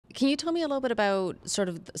Can you tell me a little bit about sort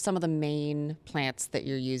of some of the main plants that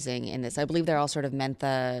you're using in this? I believe they're all sort of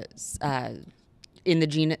Mentha in the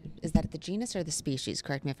genus. Is that the genus or the species?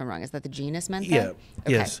 Correct me if I'm wrong. Is that the genus Mentha? Yeah,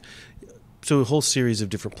 Okay. yes. So a whole series of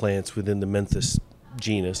different plants within the Mentha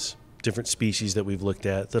genus, different species that we've looked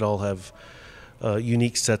at that all have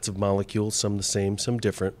unique sets of molecules, some the same, some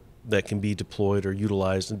different, that can be deployed or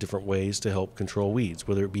utilized in different ways to help control weeds,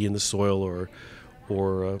 whether it be in the soil or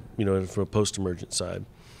from a post-emergent side.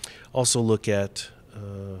 Also look at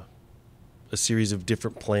a series of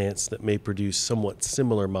different plants that may produce somewhat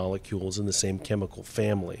similar molecules in the same chemical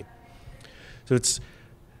family. So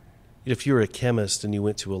if you're a chemist and you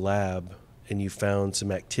went to a lab and you found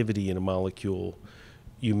some activity in a molecule,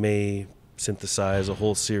 you may synthesize a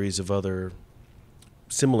whole series of other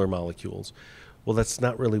similar molecules. Well, that's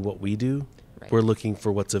not really what we do. Right. We're looking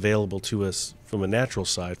for what's available to us from a natural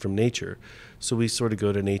side, from nature. So we sort of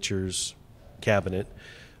go to nature's cabinet,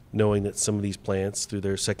 knowing that some of these plants, through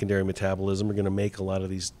their secondary metabolism, are going to make a lot of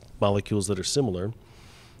these molecules that are similar,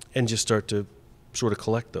 and just start to sort of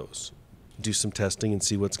collect those, do some testing, and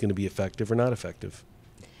see what's going to be effective or not effective.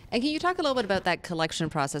 And can you talk a little bit about that collection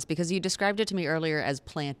process? Because you described it to me earlier as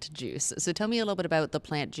plant juice. So tell me a little bit about the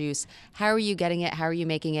plant juice. How are you getting it? How are you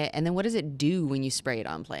making it? And then what does it do when you spray it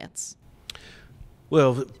on plants?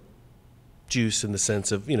 Well, juice in the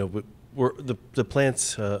sense of, the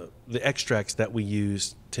plants, the extracts that we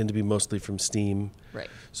use tend to be mostly from steam. Right.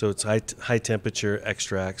 So it's high temperature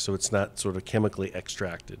extract, so it's not sort of chemically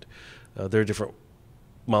extracted. There are different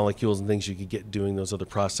molecules and things you could get doing those other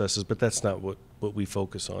processes, but that's not what we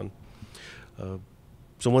focus on.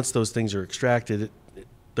 So once those things are extracted,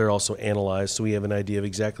 they're also analyzed, so we have an idea of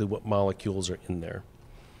exactly what molecules are in there.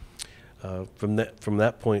 From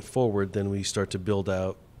that point forward, then we start to build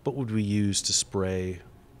out what would we use to spray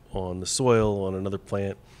on the soil, on another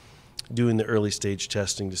plant, doing the early stage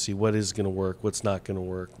testing to see what is going to work, what's not going to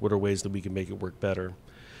work, what are ways that we can make it work better.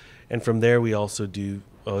 And from there, we also do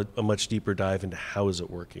a much deeper dive into how is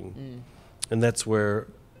it working. And that's where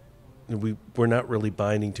we're not really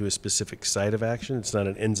binding to a specific site of action. It's not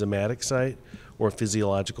an enzymatic site or a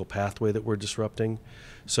physiological pathway that we're disrupting,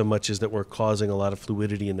 so much as that we're causing a lot of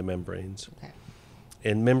fluidity in the membranes. Okay.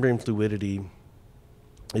 And membrane fluidity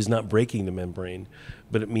is not breaking the membrane,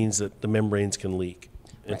 but it means that the membranes can leak.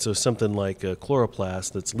 And so something like a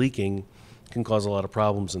chloroplast that's leaking can cause a lot of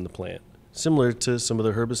problems in the plant, similar to some of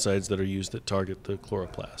the herbicides that are used that target the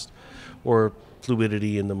chloroplast, or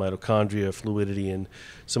fluidity in the mitochondria, fluidity in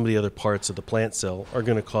some of the other parts of the plant cell are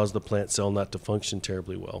going to cause the plant cell not to function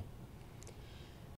terribly well.